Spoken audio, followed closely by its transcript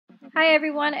Hi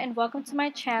everyone and welcome to my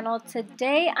channel.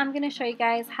 Today I'm going to show you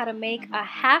guys how to make a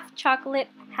half chocolate,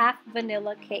 half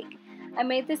vanilla cake. I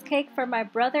made this cake for my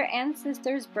brother and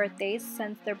sister's birthdays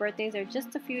since their birthdays are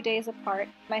just a few days apart.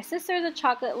 My sister is a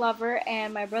chocolate lover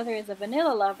and my brother is a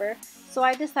vanilla lover, so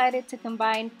I decided to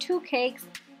combine two cakes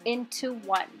into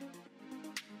one.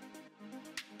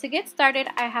 To get started,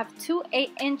 I have two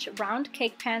 8-inch round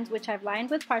cake pans which I've lined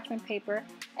with parchment paper,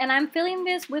 and I'm filling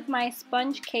this with my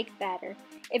sponge cake batter.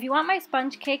 If you want my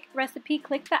sponge cake recipe,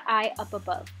 click the I up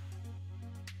above.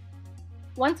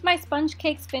 Once my sponge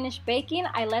cakes finish baking,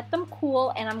 I let them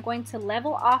cool and I'm going to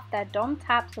level off that dome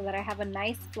top so that I have a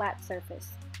nice flat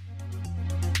surface.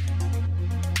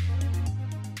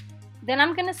 Then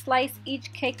I'm going to slice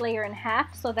each cake layer in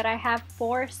half so that I have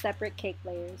 4 separate cake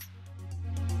layers.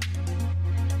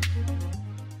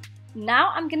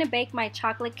 Now I'm going to bake my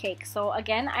chocolate cake. So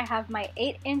again, I have my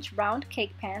 8-inch round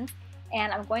cake pans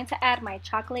and I'm going to add my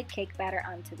chocolate cake batter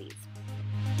onto these.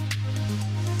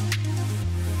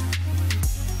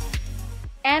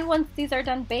 And once these are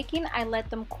done baking, I let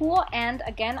them cool and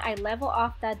again I level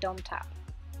off that dome top.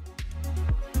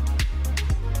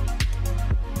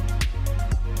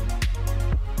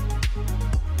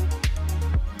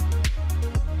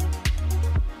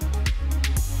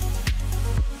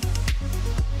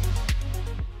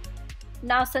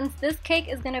 Now since this cake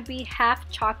is going to be half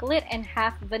chocolate and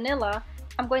half vanilla,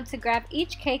 I'm going to grab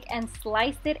each cake and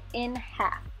slice it in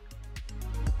half.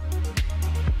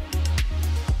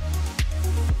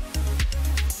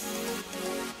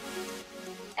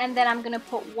 And then I'm going to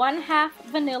put 1/2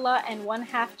 vanilla and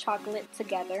 1/2 chocolate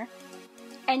together.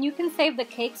 And you can save the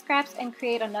cake scraps and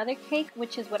create another cake,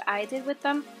 which is what I did with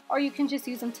them, or you can just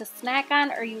use them to snack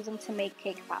on or use them to make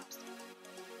cake pops.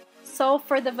 So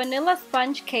for the vanilla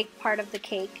sponge cake part of the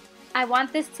cake, I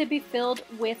want this to be filled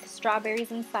with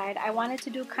strawberries inside. I wanted to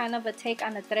do kind of a take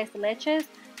on the Tres Leches,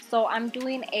 so I'm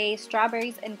doing a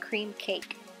strawberries and cream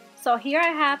cake. So here I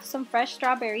have some fresh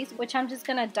strawberries, which I'm just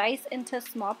going to dice into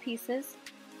small pieces.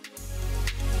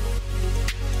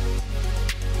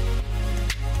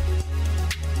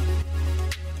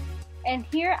 And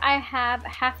here I have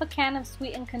half a can of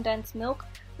sweetened condensed milk,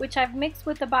 which I've mixed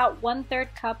with about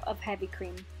 1/3 cup of heavy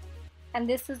cream. And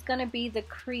this is going to be the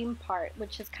cream part,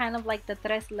 which is kind of like the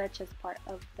Tres Leches part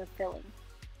of the filling.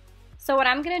 So what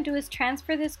I'm going to do is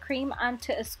transfer this cream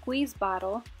onto a squeeze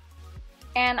bottle,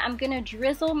 and I'm going to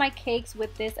drizzle my cakes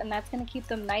with this, and that's going to keep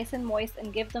them nice and moist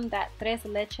and give them that Tres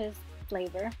Leches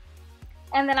flavor.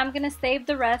 And then I'm going to save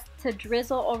the rest to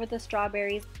drizzle over the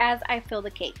strawberries as I fill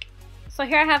the cake. So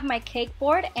here I have my cake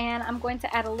board, and I'm going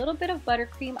to add a little bit of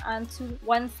buttercream onto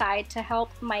one side to help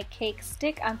my cake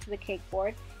stick onto the cake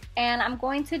board. And I'm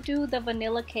going to do the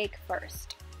vanilla cake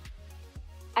first.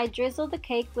 I drizzle the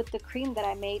cake with the cream that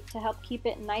I made to help keep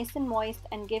it nice and moist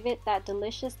and give it that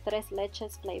delicious Tres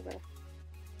Leches flavor.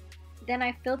 Then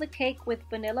I fill the cake with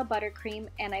vanilla buttercream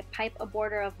and I pipe a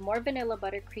border of more vanilla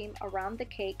buttercream around the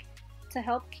cake to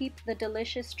help keep the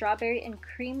delicious strawberry and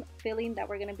cream filling that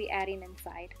we're going to be adding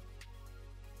inside.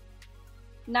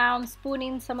 Now I'm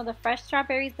spooning some of the fresh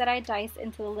strawberries that I diced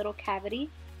into the little cavity.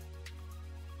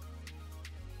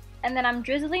 And then I'm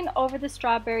drizzling over the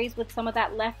strawberries with some of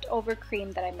that leftover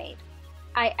cream that I made.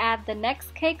 I add the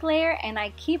next cake layer and I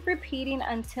keep repeating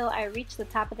until I reach the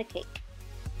top of the cake.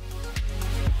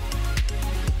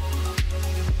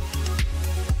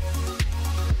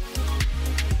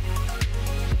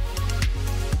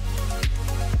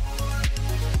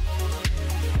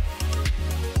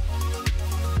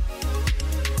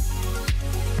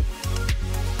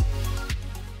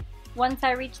 Once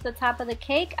I reach the top of the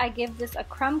cake, I give this a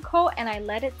crumb coat and I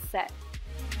let it set.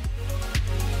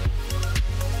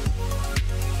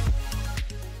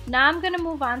 Now I'm going to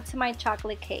move on to my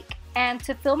chocolate cake. And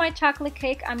to fill my chocolate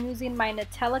cake, I'm using my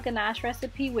Nutella ganache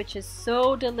recipe, which is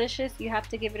so delicious, you have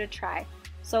to give it a try.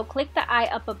 So click the I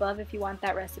up above if you want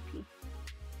that recipe.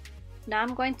 Now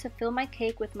I'm going to fill my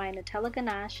cake with my Nutella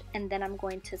ganache, and then I'm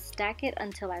going to stack it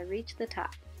until I reach the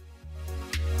top.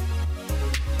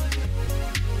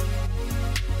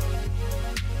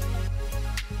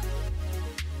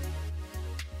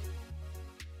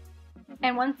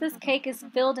 And once this cake is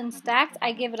filled and stacked,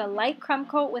 I give it a light crumb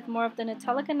coat with more of the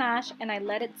Nutella ganache and I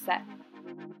let it set.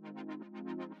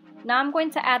 Now I'm going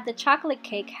to add the chocolate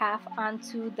cake half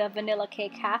onto the vanilla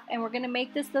cake half, and we're going to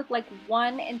make this look like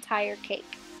one entire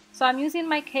cake. So I'm using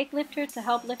my cake lifter to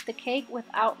help lift the cake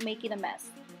without making a mess.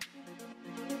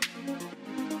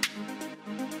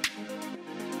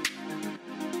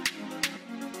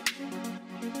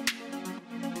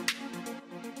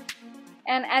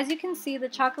 And as you can see, the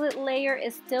chocolate layer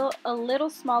is still a little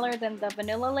smaller than the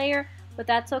vanilla layer, but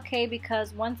that's okay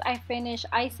because once I finish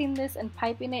icing this and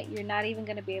piping it, you're not even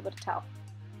going to be able to tell.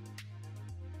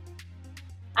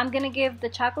 I'm going to give the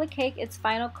chocolate cake its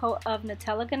final coat of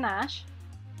Nutella ganache.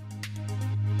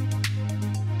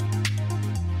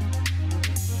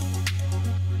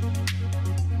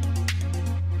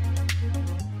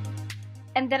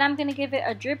 And then I'm going to give it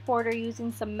a drip border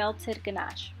using some melted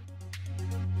ganache.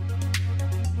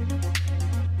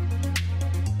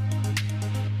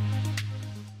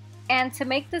 And to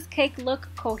make this cake look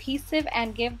cohesive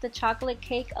and give the chocolate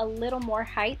cake a little more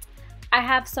height, I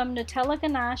have some Nutella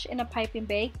ganache in a piping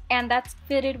bag, and that's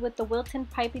fitted with the Wilton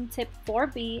piping tip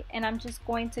 4B, and I'm just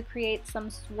going to create some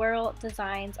swirl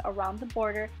designs around the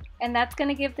border, and that's going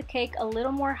to give the cake a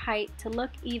little more height to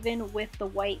look even with the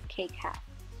white cake half.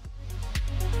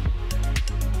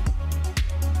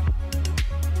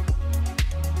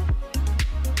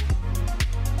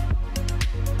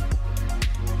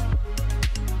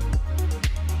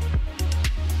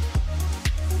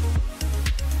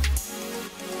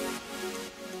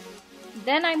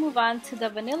 Then I move on to the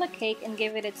vanilla cake and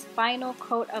give it its final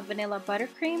coat of vanilla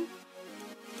buttercream.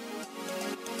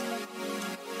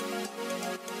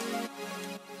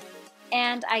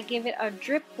 And I give it a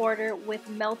drip border with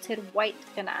melted white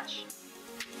ganache.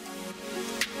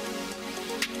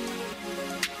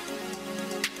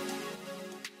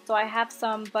 So I have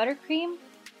some buttercream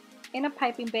in a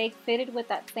piping bag fitted with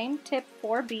that same tip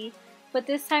 4B, but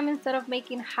this time instead of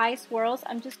making high swirls,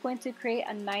 I'm just going to create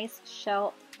a nice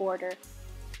shell border.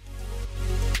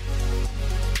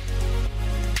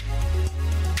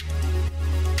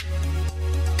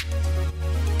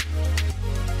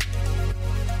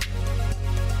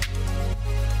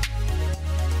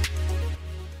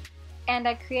 And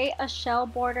I create a shell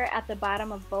border at the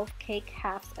bottom of both cake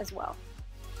halves as well.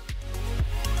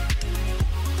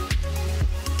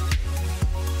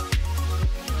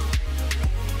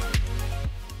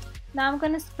 Now I'm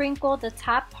going to sprinkle the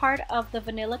top part of the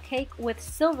vanilla cake with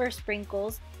silver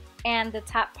sprinkles and the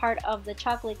top part of the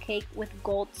chocolate cake with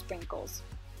gold sprinkles.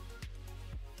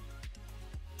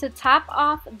 To top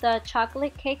off the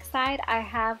chocolate cake side, I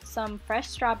have some fresh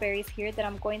strawberries here that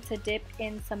I'm going to dip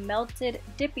in some melted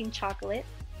dipping chocolate.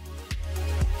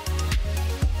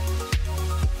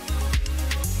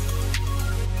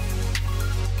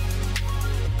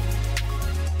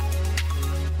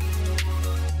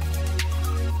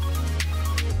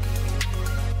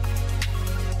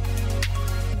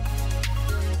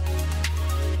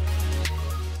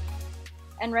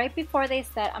 And right before they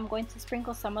set, I'm going to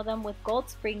sprinkle some of them with gold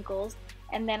sprinkles,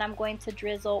 and then I'm going to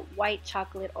drizzle white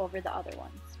chocolate over the other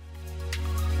ones.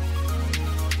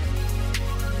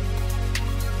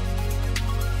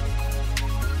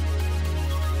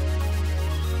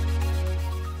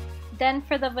 Then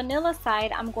for the vanilla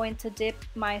side, I'm going to dip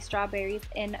my strawberries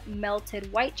in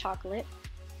melted white chocolate.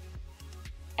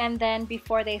 And then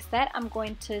before they set, I'm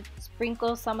going to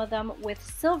sprinkle some of them with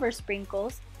silver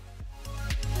sprinkles.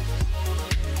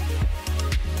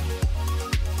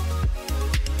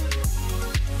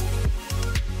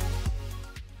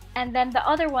 And then the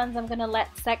other ones I'm going to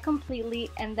let set completely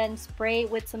and then spray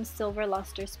with some silver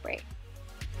luster spray.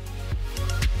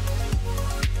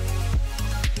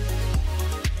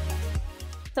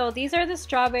 So these are the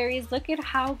strawberries. Look at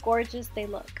how gorgeous they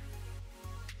look.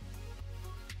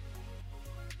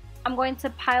 I'm going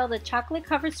to pile the chocolate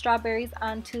covered strawberries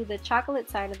onto the chocolate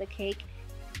side of the cake.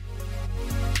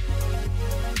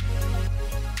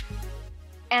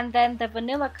 And then the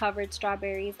vanilla covered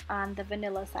strawberries on the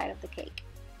vanilla side of the cake.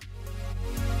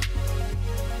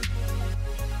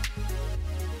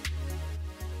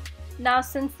 Now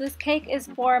since this cake is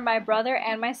for my brother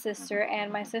and my sister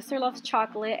loves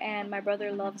chocolate and my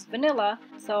brother loves vanilla,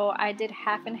 so I did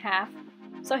half and half.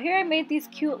 So here I made these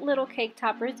cute little cake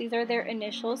toppers. These are their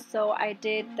initials, so I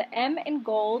did the M in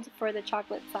gold for the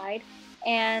chocolate side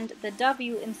and the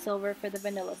W in silver for the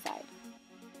vanilla side.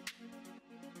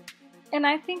 And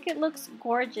I think it looks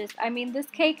gorgeous. I mean, this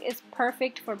cake is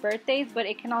perfect for birthdays, but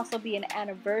it can also be an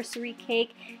anniversary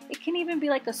cake. It can even be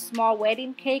like a small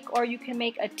wedding cake, or you can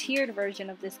make a tiered version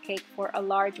of this cake for a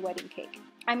large wedding cake.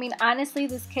 I mean, honestly,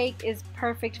 this cake is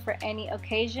perfect for any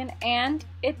occasion, and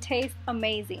it tastes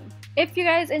amazing. If you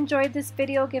guys enjoyed this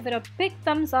video, give it a big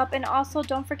thumbs up, and also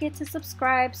don't forget to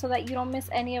subscribe so that you don't miss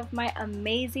any of my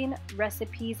amazing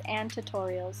recipes and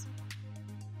tutorials.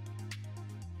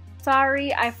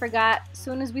 Sorry, I forgot. As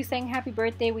soon as we sang happy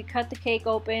birthday, we cut the cake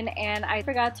open and I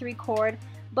forgot to record.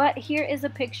 But here is a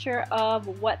picture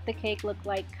of what the cake looked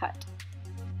like cut.